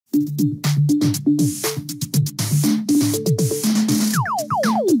A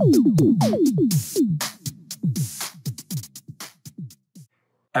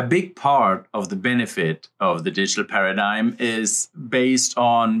big part of the benefit of the digital paradigm is based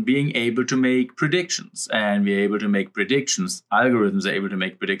on being able to make predictions. And we're able to make predictions, algorithms are able to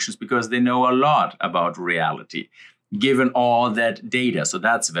make predictions because they know a lot about reality, given all that data. So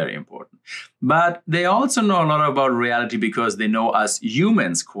that's very important. But they also know a lot about reality because they know us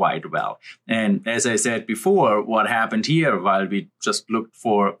humans quite well. And as I said before, what happened here while we just looked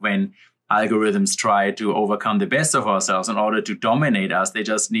for when algorithms try to overcome the best of ourselves in order to dominate us, they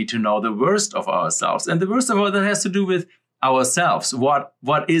just need to know the worst of ourselves. And the worst of all that has to do with ourselves. What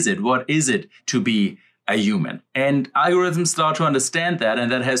is it? What is it to be a human? And algorithms start to understand that,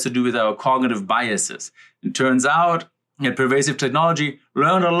 and that has to do with our cognitive biases. It turns out that pervasive technology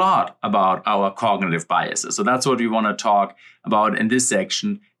learned a lot about our cognitive biases. So that's what we want to talk about in this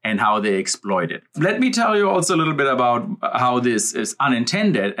section and how they exploit it. Let me tell you also a little bit about how this is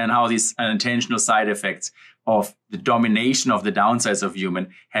unintended and how these unintentional side effects of the domination of the downsides of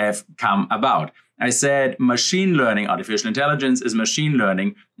human have come about. I said machine learning, artificial intelligence is machine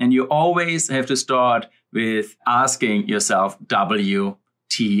learning, and you always have to start with asking yourself, WTF?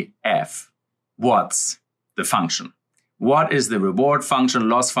 What's the function? What is the reward function,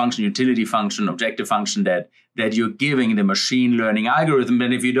 loss function, utility function, objective function that you're giving the machine learning algorithm?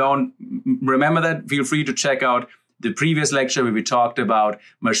 And if you don't remember that, feel free to check out the previous lecture where we talked about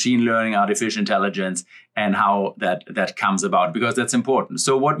machine learning, artificial intelligence, and how that comes about, because that's important.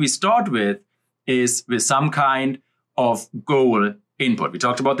 So what we start with is with some kind of goal input. We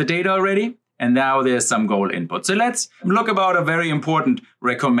talked about the data already. And now there's some goal input. So let's look about a very important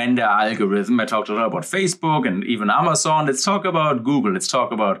recommender algorithm. I talked a lot about Facebook and even Amazon. Let's talk about Google. Let's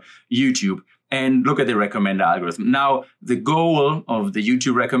talk about YouTube and look at the recommender algorithm. Now, the goal of the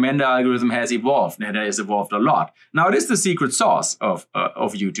YouTube recommender algorithm has evolved. It has evolved a lot. Now, it is the secret sauce of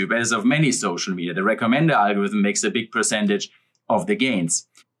YouTube, as of many social media. The recommender algorithm makes a big percentage of the gains.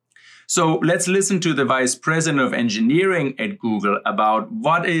 So let's listen to the vice president of engineering at Google about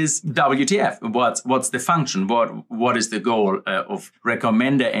what is WTF, what's the function, what is the goal of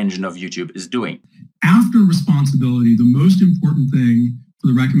recommender engine of YouTube is doing. After responsibility, the most important thing for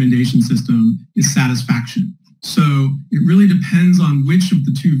the recommendation system is satisfaction. So it really depends on which of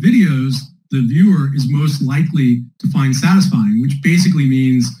the two videos the viewer is most likely to find satisfying, which basically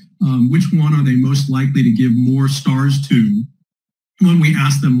means which one are they most likely to give more stars to when we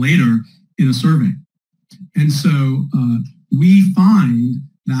ask them later in a survey. And so we find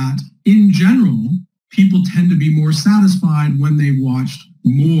that in general, people tend to be more satisfied when they watched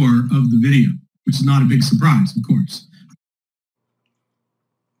more of the video, which is not a big surprise, of course.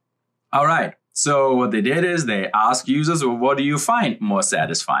 All right. So what they did is they asked users, well, what do you find more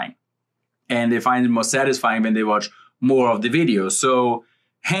satisfying? And they find it more satisfying when they watch more of the video. So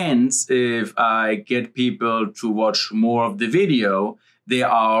hence, if I get people to watch more of the video, they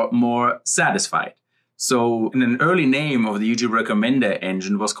are more satisfied. So an early name of the YouTube recommender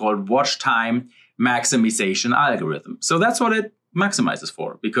engine was called watch time maximization algorithm. So that's what it maximizes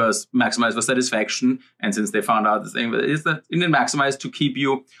for, because maximize for satisfaction. And since they found out the thing is that it maximizes to keep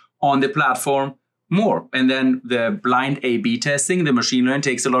you on the platform more. And then the blind A/B testing, the machine learning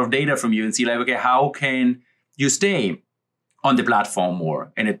takes a lot of data from you and see like, okay, how can you stay on the platform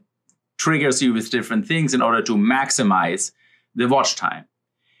more? And it triggers you with different things in order to maximize the watch time.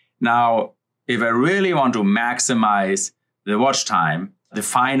 Now, if I really want to maximize the watch time, the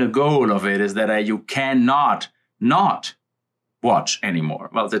final goal of it is that you cannot not watch anymore.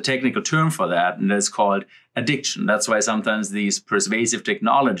 Well, the technical term for that, and that's called addiction. That's why sometimes these pervasive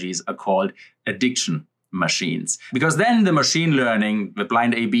technologies are called addiction machines. Because then the machine learning, the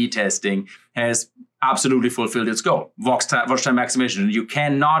blind A/B testing has absolutely fulfilled its goal. Watch time maximization. You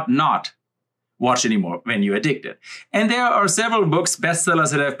cannot not watch anymore when you're addicted. And there are several books,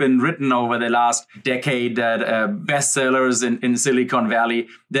 bestsellers that have been written over the last decade, that bestsellers in Silicon Valley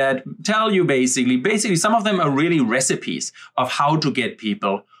that tell you basically some of them are really recipes of how to get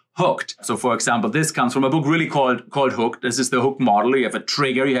people hooked. So for example, this comes from a book really called Hooked. This is the hook model. You have a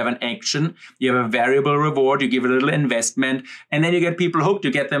trigger, you have an action, you have a variable reward, you give a little investment, and then you get people hooked.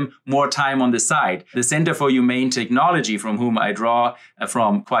 You get them more time on the site. The Center for Humane Technology, from whom I draw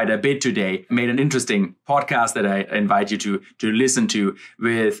from quite a bit today, made an interesting podcast that I invite you to listen to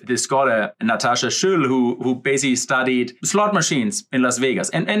with the scholar Natasha Schull, who basically studied slot machines in Las Vegas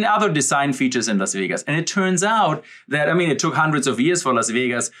and other design features in Las Vegas. And it turns out that, it took hundreds of years for Las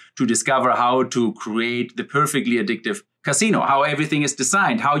Vegas to discover how to create the perfectly addictive casino, how everything is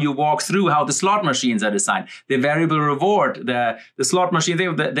designed, how you walk through, how the slot machines are designed, the variable reward, the slot machine,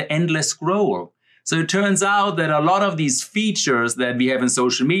 the endless scroll. So it turns out that a lot of these features that we have in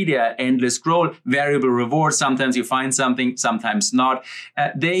social media, endless scroll, variable reward, sometimes you find something, sometimes not,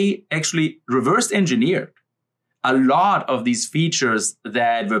 they actually reverse engineered a lot of these features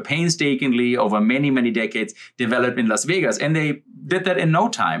that were painstakingly over many, many decades developed in Las Vegas. And they did that in no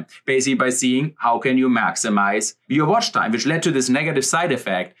time, basically by seeing how can you maximize your watch time, which led to this negative side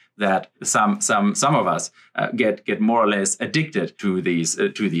effect that some of us get more or less addicted to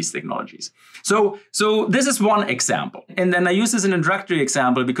these technologies. So this is one example. And then I use this as an introductory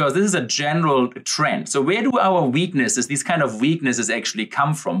example because this is a general trend. So where do our weaknesses, these kind of weaknesses actually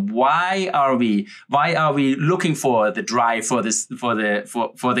come from? Why are we looking for the drive for this, for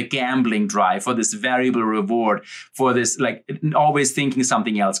the gambling drive, for this variable reward, for this like always thinking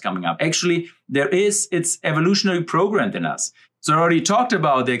something else coming up? Actually, it's evolutionary programmed in us. So I already talked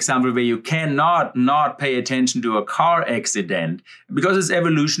about the example where you cannot not pay attention to a car accident because it's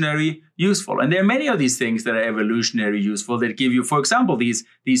evolutionary useful. And there are many of these things that are evolutionary useful that give you, for example, these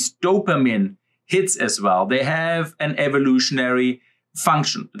dopamine hits as well. They have an evolutionary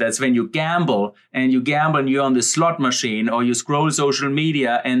function. That's when you gamble and you're on the slot machine or you scroll social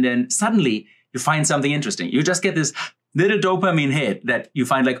media and then suddenly you find something interesting. You just get this little dopamine hit that you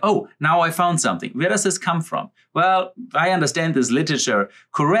find like, oh, now I found something. Where does this come from? Well, I understand this literature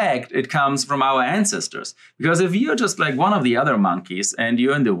correct. It comes from our ancestors. Because if you're just like one of the other monkeys and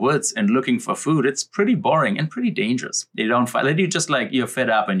you're in the woods and looking for food, it's pretty boring and pretty dangerous. You don't find it. You just like, you're fed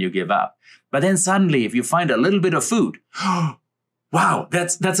up and you give up. But then suddenly, if you find a little bit of food, wow,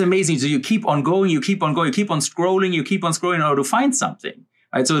 that's amazing. So you keep on going, you keep on scrolling in order to find something.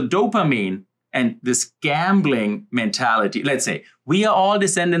 Right? So dopamine and this gambling mentality, let's say, we are all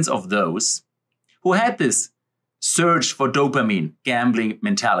descendants of those who had this search for dopamine, gambling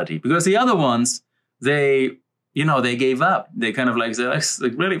mentality. Because the other ones, they gave up. They kind of like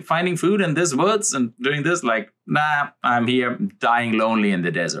really finding food in this woods and doing this, like, nah, I'm here dying lonely in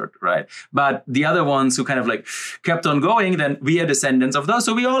the desert, right? But the other ones who kind of like kept on going, then we are descendants of those.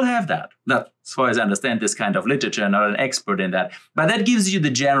 So we all have that. That's as far as I understand this kind of literature, I'm not an expert in that. But that gives you the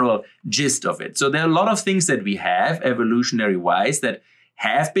general gist of it. So there are a lot of things that we have evolutionary wise that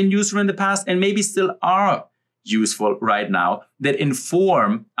have been useful in the past and maybe still are useful right now that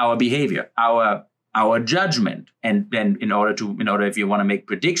inform our behavior, our judgment. And then in order if you want to make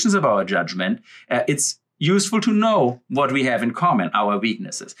predictions of our judgment, it's useful to know what we have in common, our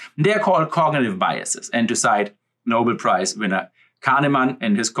weaknesses. They're called cognitive biases. And to cite Nobel Prize winner Kahneman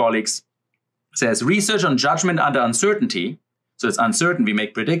and his colleagues, says research on judgment under uncertainty, so it's uncertain, we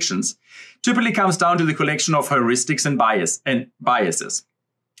make predictions, typically comes down to the collection of heuristics and biases.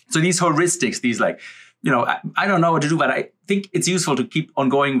 So these heuristics, these like, I don't know what to do, but I think it's useful to keep on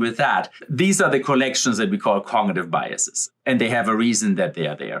going with that. These are the collections that we call cognitive biases, and they have a reason that they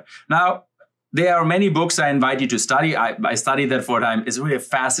are there. Now, there are many books I invite you to study. I studied that for a time. It's really a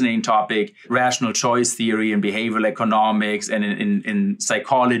fascinating topic, rational choice theory and behavioral economics, and in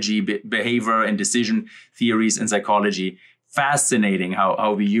psychology, behavior and decision theories in psychology. Fascinating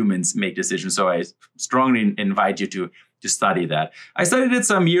how we humans make decisions. So I strongly invite you to study that. I studied it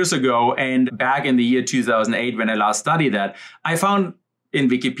some years ago, and back in the year 2008, when I last studied that, I found in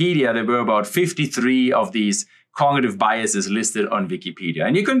Wikipedia there were about 53 of these cognitive biases listed on Wikipedia.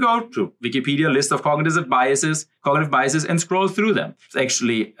 And you can go to Wikipedia list of cognitive biases, and scroll through them. It's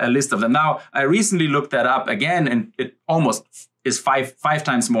actually a list of them. Now, I recently looked that up again, and it almost is five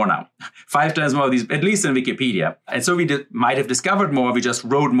times more now. 5 times more of these, at least in Wikipedia. And so we might have discovered more. We just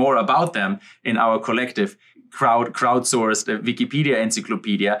wrote more about them in our collective crowdsourced Wikipedia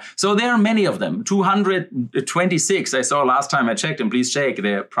encyclopedia. So there are many of them, 226 I saw last time I checked, and please check,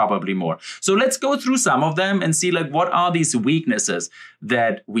 there are probably more. So let's go through some of them and see like what are these weaknesses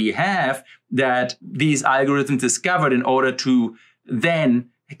that we have that these algorithms discovered in order to then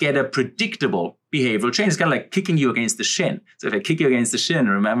get a predictable behavioral change. It's kind of like kicking you against the shin. So if I kick you against the shin,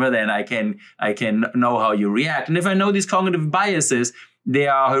 remember, then I can know how you react. And if I know these cognitive biases,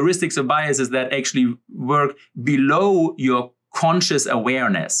 there are heuristics or biases that actually work below your conscious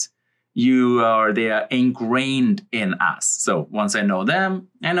awareness. They are ingrained in us. So once I know them,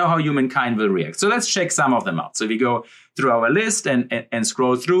 I know how humankind will react. So let's check some of them out. So we go through our list and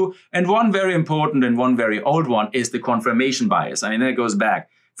scroll through. And one very important and one very old one is the confirmation bias. I mean, that goes back.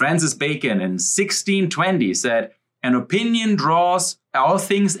 Francis Bacon in 1620 said, an opinion draws all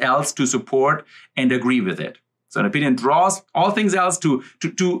things else to support and agree with it. So an opinion draws all things else to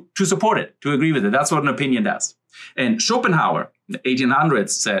support it, to agree with it. That's what an opinion does. And Schopenhauer in the 1800s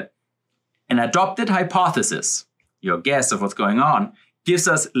said, an adopted hypothesis your guess of what's going on, gives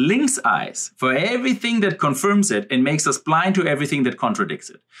us lynx eyes for everything that confirms it and makes us blind to everything that contradicts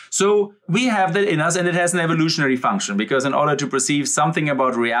it. So we have that in us, and it has an evolutionary function, because in order to perceive something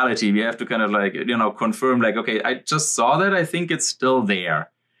about reality, we have to kind of like, confirm like, okay, I just saw that. I think it's still there.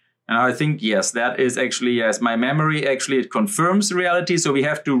 And I think, yes, that is actually, yes, my memory actually, it confirms reality. So we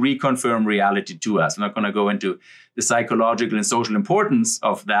have to reconfirm reality to us. I'm not going to go into the psychological and social importance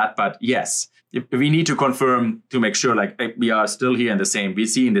of that, but yes, we need to confirm to make sure like we are still here in the same, we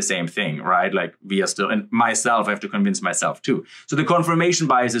see in the same thing, right? Like we are still, and myself, I have to convince myself too. So the confirmation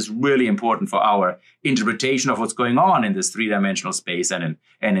bias is really important for our interpretation of what's going on in this three-dimensional space and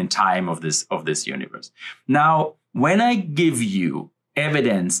in time of this universe. Now, when I give you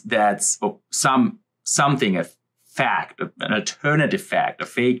evidence that's something, a fact, an alternative fact, a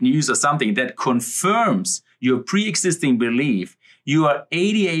fake news or something that confirms your pre-existing belief, you are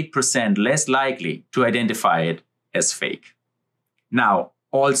 88% less likely to identify it as fake. Now,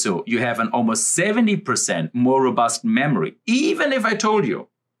 also, you have an almost 70% more robust memory. Even if I told you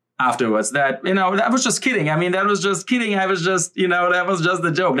afterwards that, that was just kidding. I mean, that was just kidding. I was just, that was just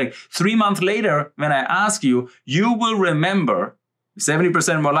the joke. Like 3 months later, when I ask you, you will remember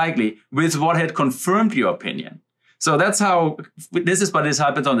 70% more likely with what had confirmed your opinion. So that's how this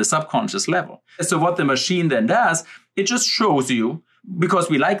happens on the subconscious level. So what the machine then does, it just shows you, because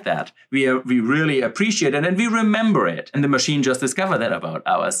we like that, we really appreciate it and we remember it. And the machine just discovered that about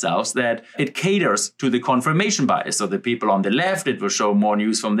ourselves, that it caters to the confirmation bias. So the people on the left, it will show more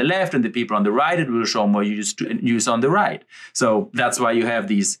news from the left, and the people on the right, it will show more news on the right. So that's why you have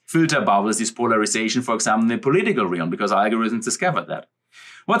these filter bubbles, this polarization, for example, in the political realm, because algorithms discovered that.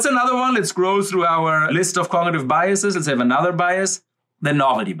 What's another one? Let's scroll through our list of cognitive biases. Let's have another bias, the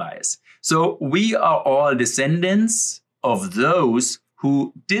novelty bias. So we are all descendants of those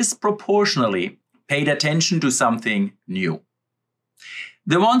who disproportionately paid attention to something new.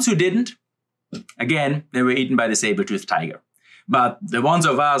 The ones who didn't, again, they were eaten by the saber-toothed tiger. But the ones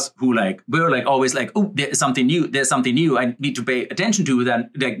of us who were always like, oh, there's something new, I need to pay attention to, then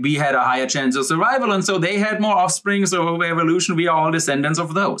we had a higher chance of survival. And so they had more offspring. So over evolution, we are all descendants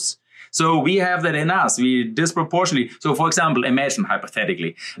of those. So we have that in us. We disproportionately. So for example, imagine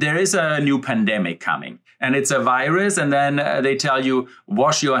hypothetically, there is a new pandemic coming and it's a virus. And then they tell you,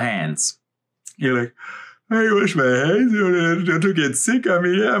 wash your hands. You're like, I wash my hands to get sick. I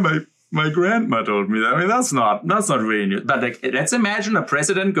mean, yeah, my grandma told me that. I mean, that's not really new. But let's imagine a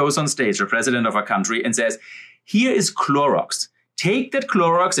president goes on stage, a president of a country, and says, here is Clorox. Take that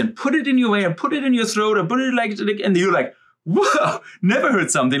Clorox and put it in your ear, put it in your throat, or put it and you're like, whoa, never heard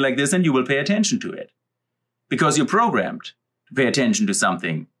something like this, and you will pay attention to it. Because you're programmed to pay attention to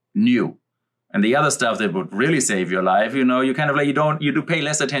something new. And the other stuff that would really save your life, you kind of you do pay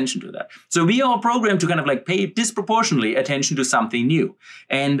less attention to that. So we are programmed to kind of pay disproportionately attention to something new.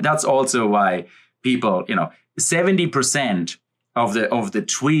 And that's also why people, 70% of the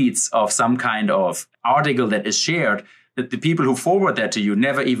tweets of some kind of article that is shared, that the people who forward that to you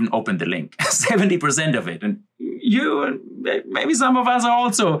never even open the link. 70% of it. And you and maybe some of us are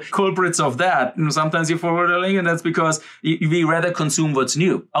also culprits of that. Sometimes you forward a link and that's because we rather consume what's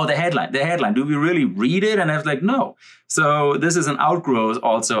new. Oh, the headline. Do we really read it? And I was like, no. So this is an outgrowth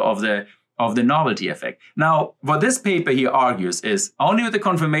also of the novelty effect. Now, what this paper here argues is only with the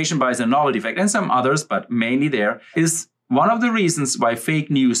confirmation bias and novelty effect and some others, but mainly there, is one of the reasons why fake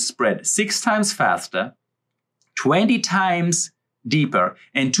news spread 6 times faster, 20 times deeper,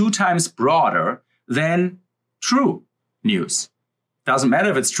 and 2 times broader than true news. Doesn't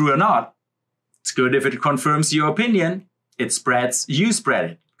matter if it's true or not. It's good if it confirms your opinion. It spreads, you spread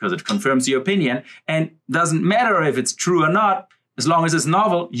it because it confirms your opinion. And doesn't matter if it's true or not. As long as it's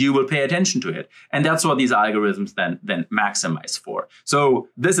novel, you will pay attention to it. And that's what these algorithms then maximize for. So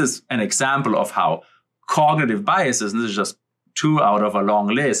this is an example of how cognitive biases, and this is just 2 out of a long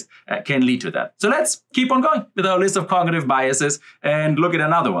list, can lead to that. So let's keep on going with our list of cognitive biases and look at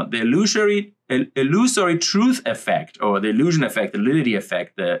another one. The illusory truth effect, or the illusion effect, the validity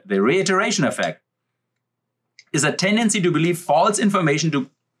effect, the reiteration effect, is a tendency to believe false information to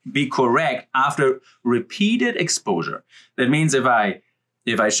be correct after repeated exposure. That means if I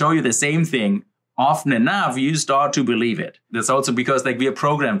show you the same thing often enough, you start to believe it. That's also because we are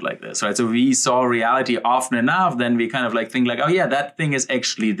programmed like this, right? So we saw reality often enough, then we kind of think oh yeah, that thing is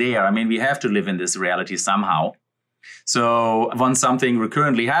actually there. I mean, we have to live in this reality somehow. So once something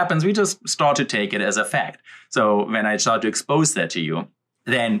recurrently happens, we just start to take it as a fact. So when I start to expose that to you,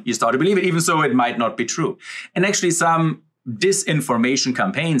 then you start to believe it, even so it might not be true. And actually some disinformation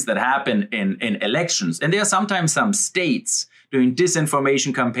campaigns that happen in elections, and there are sometimes some states doing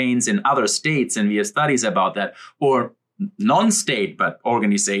disinformation campaigns in other states, and we have studies about that, or non-state but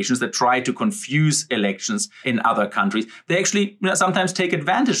organizations that try to confuse elections in other countries, they actually sometimes take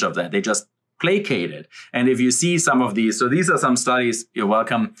advantage of that. They just placate it. And if you see some of these, so these are some studies, you're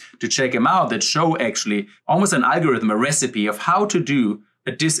welcome to check them out, that show actually almost an algorithm, a recipe of how to do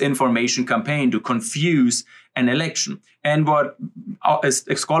a disinformation campaign to confuse an election. And what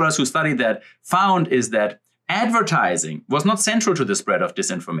scholars who studied that found is that advertising was not central to the spread of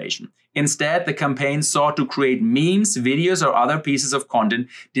disinformation. Instead, the campaign sought to create memes, videos, or other pieces of content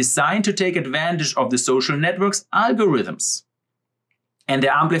designed to take advantage of the social network's algorithms and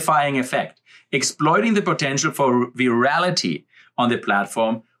their amplifying effect, exploiting the potential for virality on the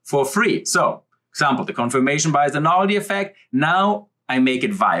platform for free. So, example, the confirmation bias, the novelty effect. Now I make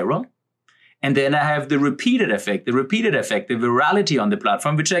it viral. And then I have the repeated effect, the virality on the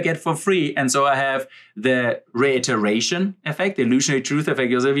platform, which I get for free. And so I have the reiteration effect, the illusionary truth effect.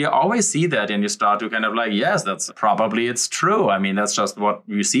 Because if you always see that and you start to kind of like, yes, that's probably it's true. I mean, that's just what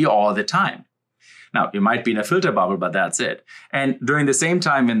you see all the time. Now, you might be in a filter bubble, but that's it. And during the same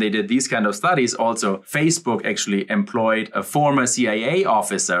time when they did these kind of studies, also Facebook actually employed a former CIA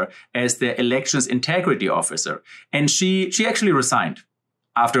officer as the elections integrity officer. And she actually resigned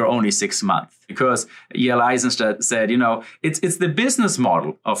after only 6 months, because Yale Eisenstadt said, it's the business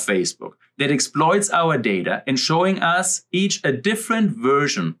model of Facebook that exploits our data in showing us each a different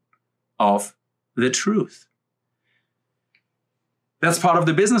version of the truth. That's part of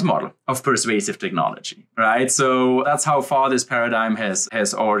the business model of persuasive technology, right? So that's how far this paradigm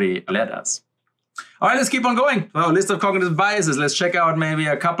has already led us. All right, let's keep on going. Well, list of cognitive biases. Let's check out maybe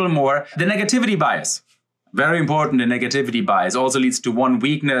a couple more. The negativity bias. Very important, the negativity bias also leads to one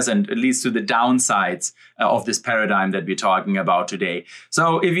weakness, and it leads to the downsides of this paradigm that we're talking about today.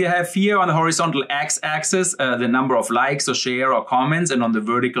 So if you have here on the horizontal x-axis, the number of likes or share or comments, and on the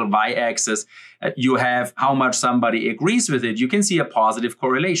vertical y-axis, you have how much somebody agrees with it, you can see a positive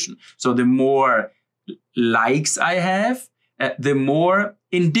correlation. So the more likes I have, the more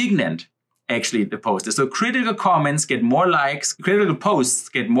indignant actually the post is. So critical comments get more likes, critical posts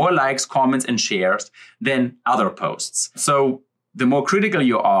get more likes, comments, and shares than other posts. So the more critical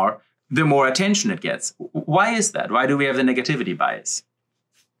you are, the more attention it gets. Why is that? Why do we have the negativity bias?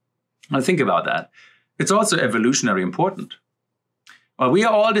 Well, think about that. It's also evolutionary important. Well, we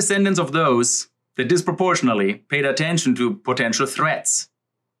are all descendants of those that disproportionately paid attention to potential threats.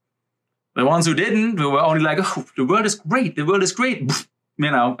 The ones who didn't, who were only like, oh, the world is great, the world is great.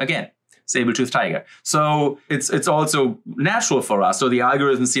 Again, saber-toothed tiger. So it's also natural for us. So the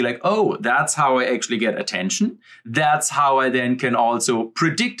algorithms see like, oh, that's how I actually get attention. That's how I then can also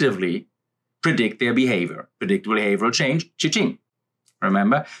predictively predict their behavior. Predictable behavioral change, cha-ching.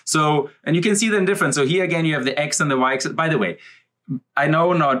 Remember? So, and you can see the difference. So here again, you have the X and the Y axis. By the way, I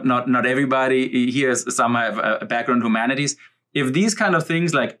know not everybody here some have a background in humanities. If these kind of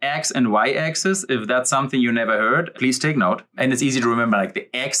things like X and Y axis, if that's something you never heard, please take note. And it's easy to remember, like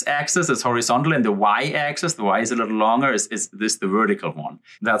the X axis is horizontal and the Y axis, the Y is a little longer, is this the vertical one.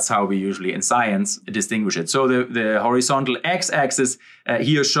 That's how we usually in science distinguish it. So the horizontal X axis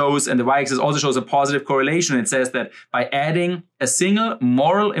here shows, and the Y axis also shows a positive correlation. It says that by adding a single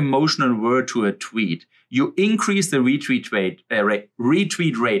moral emotional word to a tweet, you increase the retweet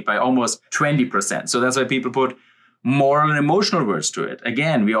rate by almost 20%. So that's why people put moral and emotional words to it.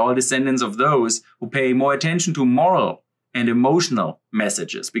 Again, we are all descendants of those who pay more attention to moral and emotional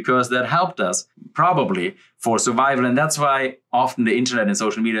messages, because that helped us probably for survival. And that's why often the internet and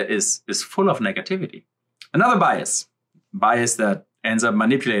social media is full of negativity. Another bias that ends up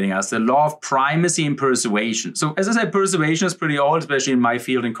manipulating us, the law of primacy and persuasion. So as I said, persuasion is pretty old, especially in my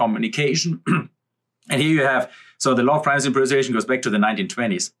field in communication. And here you have, so the law of primacy and persuasion goes back to the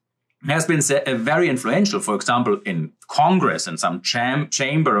 1920s. Has been very influential, for example, in Congress and some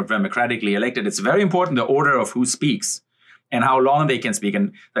chamber of democratically elected. It's very important, the order of who speaks and how long they can speak.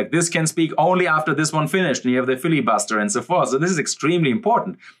 And like this can speak only after this one finished, and you have the filibuster and so forth. So this is extremely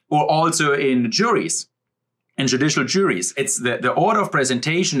important. Or also in juries, in judicial juries. It's the order of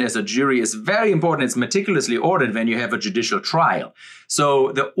presentation as a jury is very important. It's meticulously ordered when you have a judicial trial.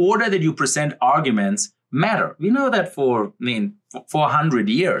 So the order that you present arguments matter. We know that for 400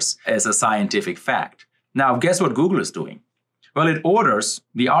 years as a scientific fact. Now, guess what Google is doing? Well, it orders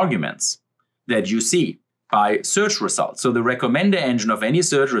the arguments that you see by search results. So the recommender engine of any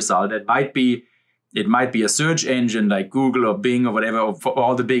search result, it might be a search engine like Google or Bing or whatever, or for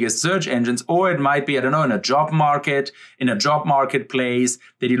all the biggest search engines, or it might be, I don't know, in a job marketplace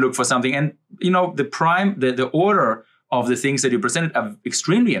that you look for something. And, the order of the things that you presented are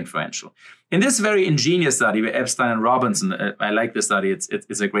extremely influential. In this very ingenious study with Epstein and Robinson, I like this study,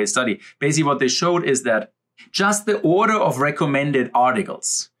 it's a great study. Basically what they showed is that just the order of recommended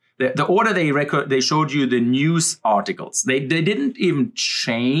articles, the order they showed you the news articles, they didn't even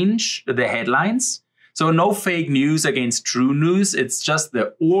change the headlines. So no fake news against true news, it's just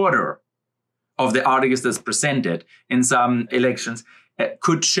the order of the articles that's presented in some elections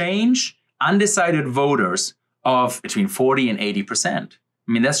could change undecided voters of between 40 and 80%.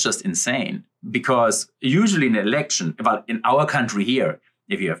 I mean, that's just insane, because usually in an election, well, in our country here,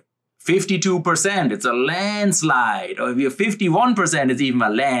 if you have 52%, it's a landslide. Or if you have 51%, it's even a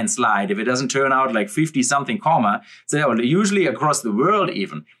landslide. If it doesn't turn out like 50 something comma. So usually across the world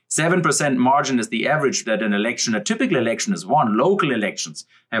even, 7% margin is the average that an election, a typical election is won. Local elections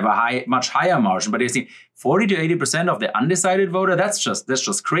have a much higher margin. But you see, 40 to 80% of the undecided voter, that's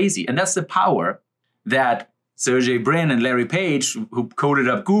just crazy. And that's the power that Sergey Brin and Larry Page, who coded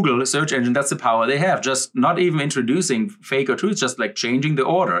up Google search engine, that's the power they have. Just not even introducing fake or truth, just like changing the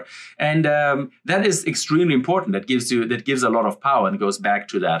order. And that is extremely important. That gives a lot of power and goes back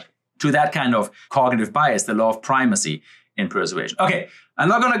to that kind of cognitive bias, the law of primacy in persuasion. Okay, I'm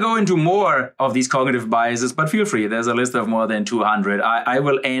not going to go into more of these cognitive biases, but feel free. There's a list of more than 200. I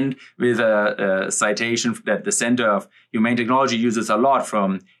will end with a citation that the Center of Humane Technology uses a lot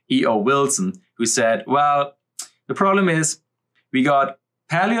from E.O. Wilson, who said, well, the problem is we got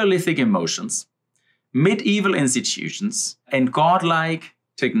Paleolithic emotions, medieval institutions, and godlike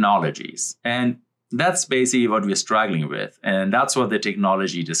technologies. And that's basically what we're struggling with. And that's what the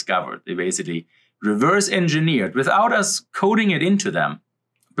technology discovered. They basically reverse engineered, without us coding it into them,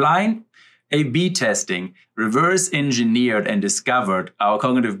 blind A/B testing, reverse engineered and discovered our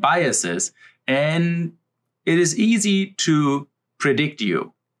cognitive biases. And it is easy to predict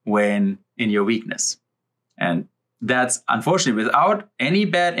you when in your weakness. And that's, unfortunately, without any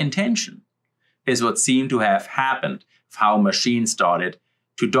bad intention, is what seemed to have happened, how machines started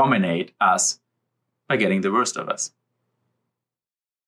to dominate us by getting the worst of us.